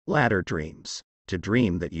Ladder dreams. To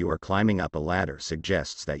dream that you are climbing up a ladder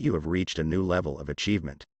suggests that you have reached a new level of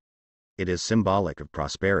achievement. It is symbolic of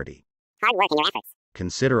prosperity. Hard work in your efforts.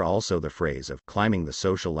 Consider also the phrase of climbing the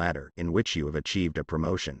social ladder, in which you have achieved a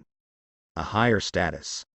promotion, a higher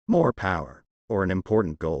status, more power, or an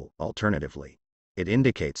important goal. Alternatively, it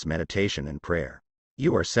indicates meditation and prayer.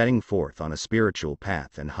 You are setting forth on a spiritual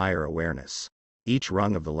path and higher awareness. Each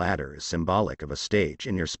rung of the ladder is symbolic of a stage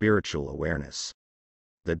in your spiritual awareness.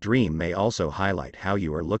 The dream may also highlight how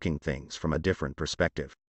you are looking things from a different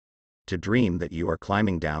perspective. To dream that you are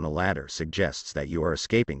climbing down a ladder suggests that you are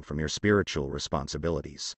escaping from your spiritual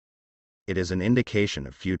responsibilities. It is an indication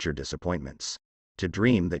of future disappointments. To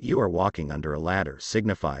dream that you are walking under a ladder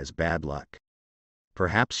signifies bad luck.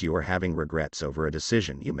 Perhaps you are having regrets over a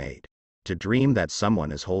decision you made. To dream that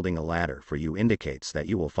someone is holding a ladder for you indicates that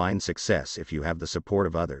you will find success if you have the support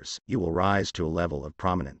of others. You will rise to a level of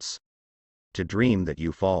prominence. To dream that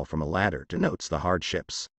you fall from a ladder denotes the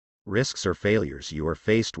hardships, risks or failures you are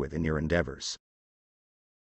faced with in your endeavors.